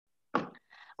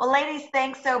Well, ladies,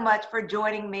 thanks so much for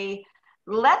joining me.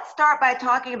 Let's start by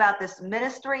talking about this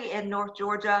ministry in North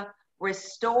Georgia,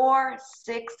 Restore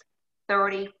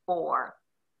 634.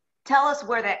 Tell us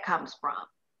where that comes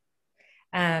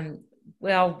from.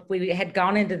 Well, we had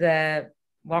gone into the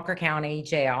Walker County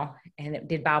jail and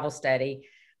did Bible study.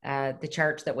 The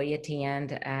church that we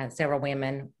attend, several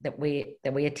women that we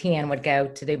attend would go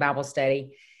to do Bible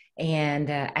study. And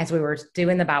as we were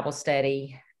doing the Bible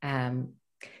study,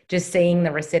 just seeing the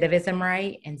recidivism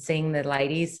rate and seeing the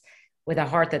ladies with a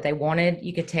heart that they wanted,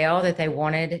 you could tell that they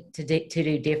wanted to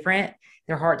do different.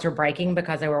 Their hearts were breaking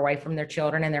because they were away from their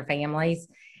children and their families.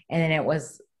 And then it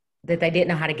was that they didn't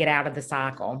know how to get out of the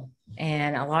cycle.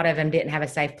 And a lot of them didn't have a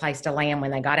safe place to land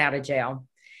when they got out of jail.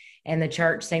 And the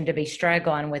church seemed to be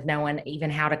struggling with knowing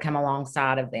even how to come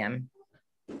alongside of them.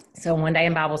 So one day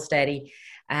in Bible study,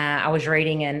 I was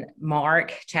reading in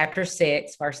Mark chapter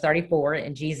 6, verse 34,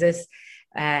 and Jesus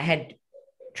had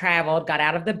traveled, got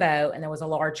out of the boat, and there was a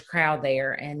large crowd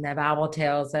there. And the Bible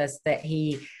tells us that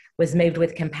he was moved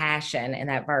with compassion in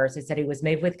that verse. It said he was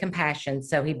moved with compassion,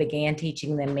 so he began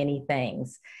teaching them many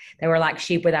things. They were like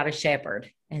sheep without a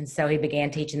shepherd. And so he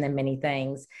began teaching them many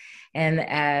things.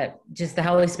 And just the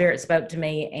Holy Spirit spoke to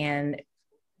me and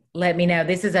let me know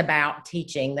this is about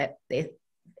teaching, that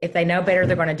if they know better,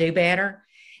 they're going to do better.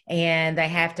 And they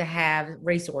have to have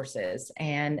resources,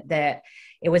 and that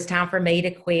it was time for me to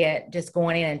quit just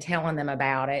going in and telling them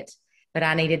about it, but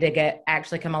I needed to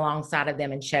actually come alongside of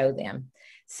them and show them.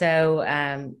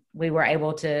 So we were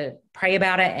able to pray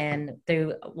about it, and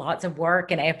through lots of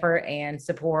work and effort and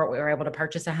support, we were able to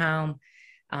purchase a home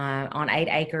on 8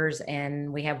 acres.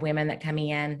 And we have women that come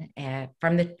in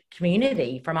from the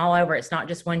community, from all over. It's not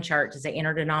just one church, it's an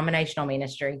interdenominational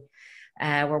ministry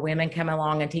where women come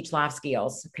along and teach life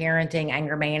skills, parenting,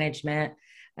 anger management,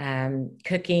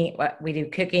 cooking. We do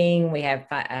cooking. We have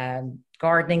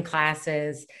gardening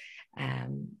classes.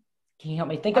 Can you help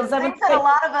me think of something? Things that a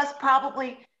lot of us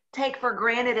probably take for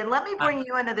granted. And let me bring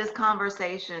you into this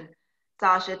conversation,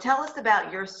 Sasha. Tell us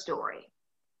about your story.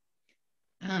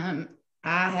 I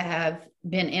have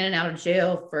been in and out of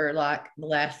jail for like the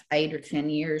last 8 or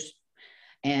 10 years.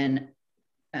 And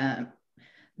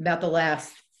about the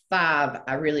last 5,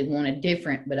 I really wanted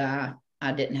different, but I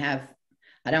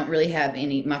don't really have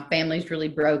any. My family's really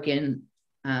broken.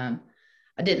 I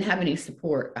didn't have any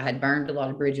support. I had burned a lot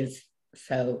of bridges.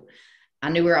 So I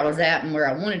knew where I was at and where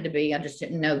I wanted to be. I just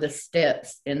didn't know the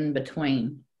steps in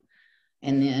between.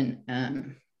 And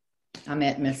then I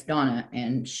met Miss Donna,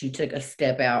 and she took a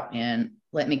step out and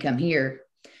let me come here.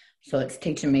 So it's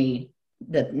teaching me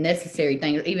the necessary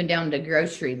things, even down to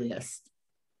grocery list.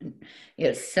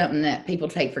 It's something that people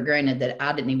take for granted that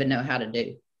I didn't even know how to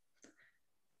do.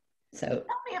 So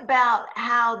tell me about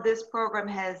how this program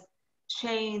has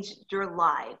changed your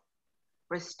life,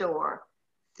 Restore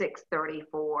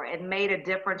 634, and made a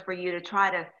difference for you to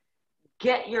try to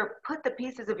put the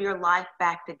pieces of your life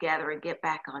back together and get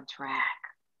back on track.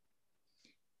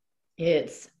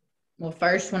 Well,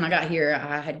 first, when I got here,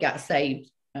 I had got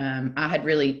saved. I had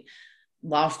really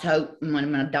lost hope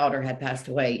when my daughter had passed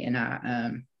away, and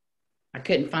I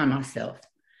couldn't find myself.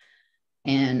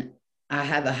 And I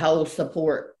have a whole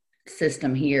support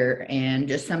system here, and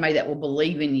just somebody that will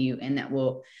believe in you and that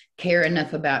will care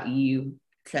enough about you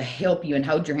to help you and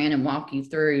hold your hand and walk you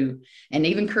through and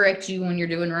even correct you when you're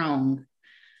doing wrong.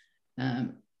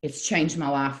 It's changed my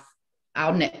life.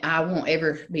 I won't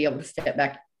ever be able to step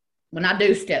back. When I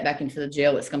do step back into the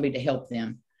jail, it's going to be to help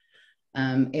them.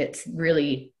 It's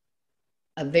really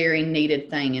a very needed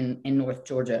thing in North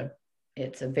Georgia.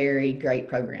 It's a very great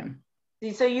program.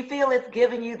 So you feel it's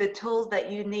giving you the tools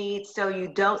that you need so you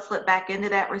don't slip back into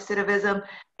that recidivism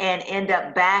and end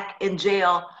up back in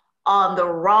jail on the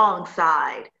wrong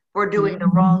side for doing the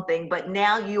wrong thing. But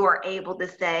now you are able to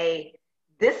say,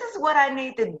 this is what I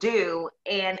need to do,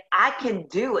 and I can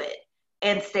do it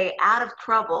and stay out of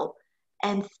trouble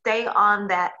and stay on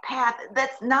that path.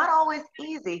 That's not always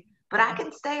easy, but I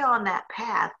can stay on that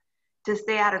path to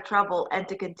stay out of trouble and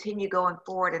to continue going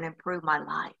forward and improve my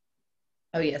life.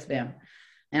 Oh, yes, ma'am.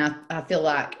 And I feel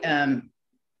like a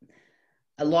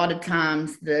lot of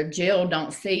times the jail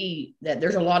don't see that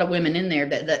there's a lot of women in there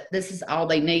that this is all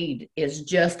they need is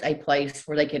just a place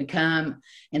where they can come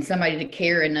and somebody to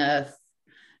care enough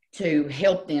to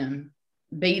help them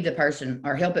be the person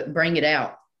or help it bring it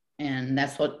out. And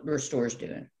that's what Restore's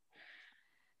doing.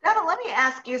 Donna, let me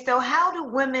ask you, so how do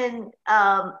women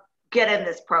get in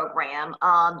this program?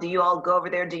 Do you all go over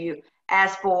there? Do you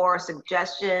ask for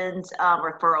suggestions,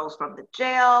 referrals from the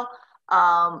jail?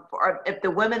 Or if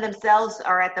the women themselves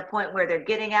are at the point where they're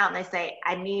getting out and they say,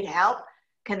 I need help,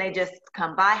 can they just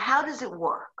come by? How does it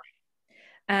work?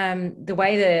 The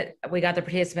way that we got the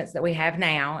participants that we have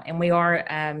now,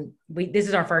 and this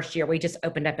is our first year. We just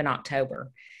opened up in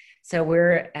October. So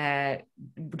we're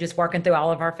just working through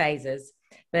all of our phases.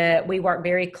 But we work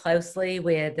very closely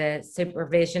with the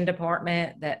supervision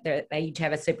department that they each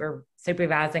have a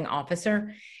supervising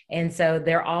officer. And so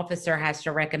their officer has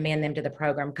to recommend them to the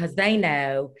program because they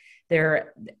know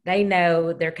their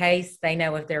case. They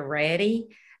know if they're ready,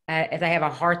 if they have a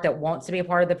heart that wants to be a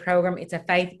part of the program. It's a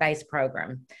faith-based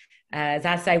program. As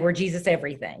I say, we're Jesus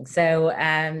everything. So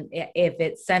if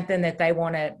it's something that they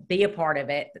want to be a part of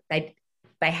it,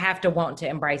 they have to want to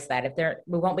embrace that.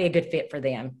 We won't be a good fit for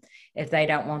them if they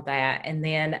don't want that. And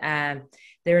then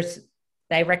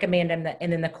they recommend them,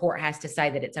 and then the court has to say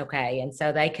that it's okay. And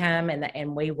so they come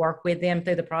and we work with them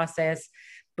through the process.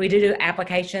 We do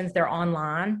applications. They're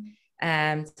online.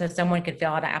 So someone could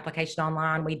fill out an application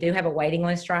online. We do have a waiting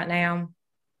list right now.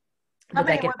 How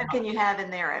many women can you have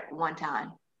in there at one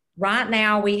time? Right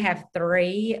now we have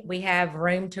 3. We have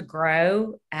room to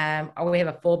grow, or we have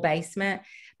a full basement,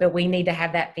 but we need to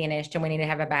have that finished, and we need to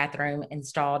have a bathroom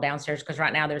installed downstairs because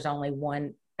right now there's only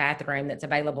one bathroom that's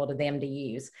available to them to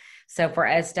use. So for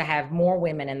us to have more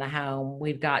women in the home,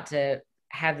 we've got to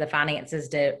have the finances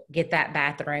to get that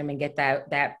bathroom and get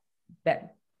that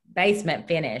basement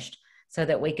finished so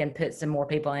that we can put some more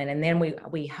people in. And then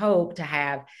we hope to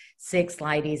have 6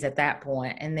 ladies at that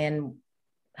point. And then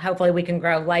hopefully we can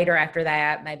grow later after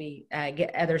that, maybe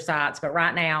get other sites. But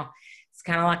right now it's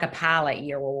kind of like a pilot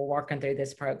year where we're working through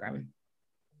this program.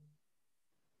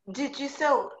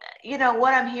 So,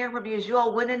 what I'm hearing from you is you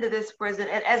all went into this prison,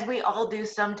 and as we all do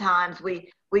sometimes, we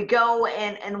go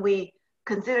and we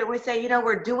say,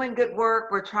 we're doing good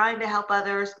work, we're trying to help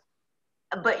others.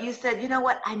 But you said, you know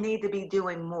what, I need to be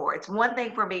doing more. It's one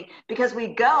thing for me because we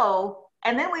go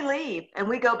and then we leave and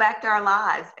we go back to our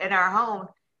lives and our home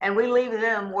and we leave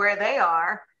them where they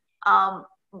are.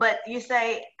 But you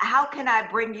say, how can I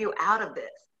bring you out of this?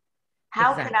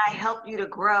 How Exactly. Can I help you to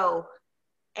grow?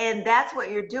 And that's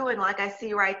what you're doing, like I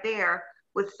see right there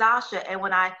with Sasha. And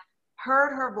when I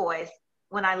heard her voice,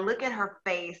 when I look at her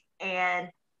face, and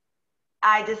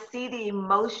I just see the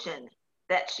emotion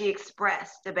that she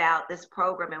expressed about this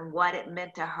program and what it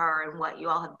meant to her and what you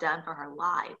all have done for her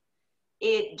life,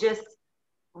 it just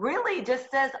really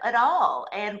just says it all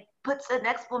and puts an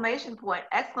exclamation point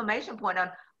on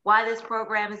why this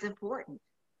program is important.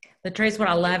 Latrice, what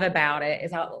I love about it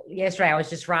is yesterday I was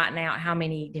just writing out how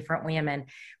many different women.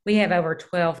 We have over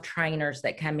 12 trainers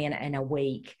that come in a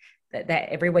week. That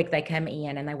every week they come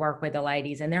in and they work with the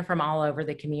ladies, and they're from all over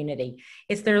the community.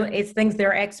 It's things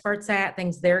they're experts at,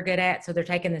 things they're good at. So they're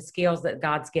taking the skills that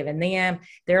God's given them,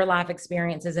 their life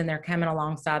experiences, and they're coming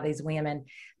alongside these women.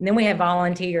 And then we have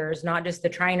volunteers, not just the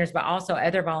trainers, but also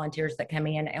other volunteers that come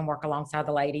in and work alongside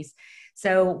the ladies.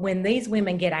 So when these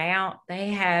women get out, they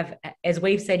have, as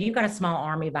we've said, you've got a small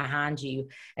army behind you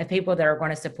of people that are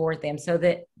going to support them so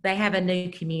that they have a new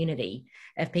community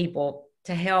of people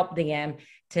to help them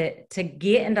to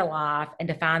get into life and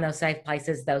to find those safe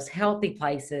places, those healthy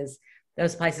places,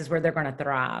 those places where they're going to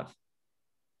thrive.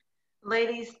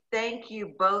 Ladies, thank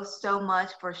you both so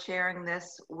much for sharing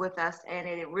this with us. And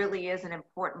it really is an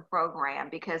important program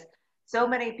because so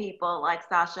many people like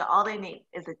Sasha, all they need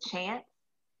is a chance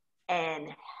and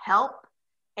help.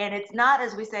 And it's not,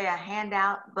 as we say, a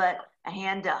handout, but a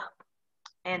hand up,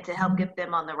 and to help get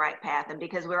them on the right path. And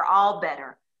because we're all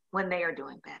better when they are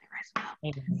doing better as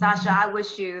well. Mm-hmm. Sasha, I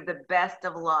wish you the best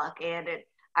of luck. And it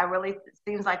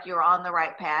seems like you're on the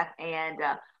right path, and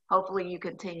hopefully you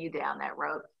continue down that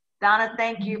road. Donna,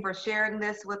 thank you for sharing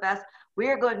this with us. We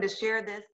are going to share this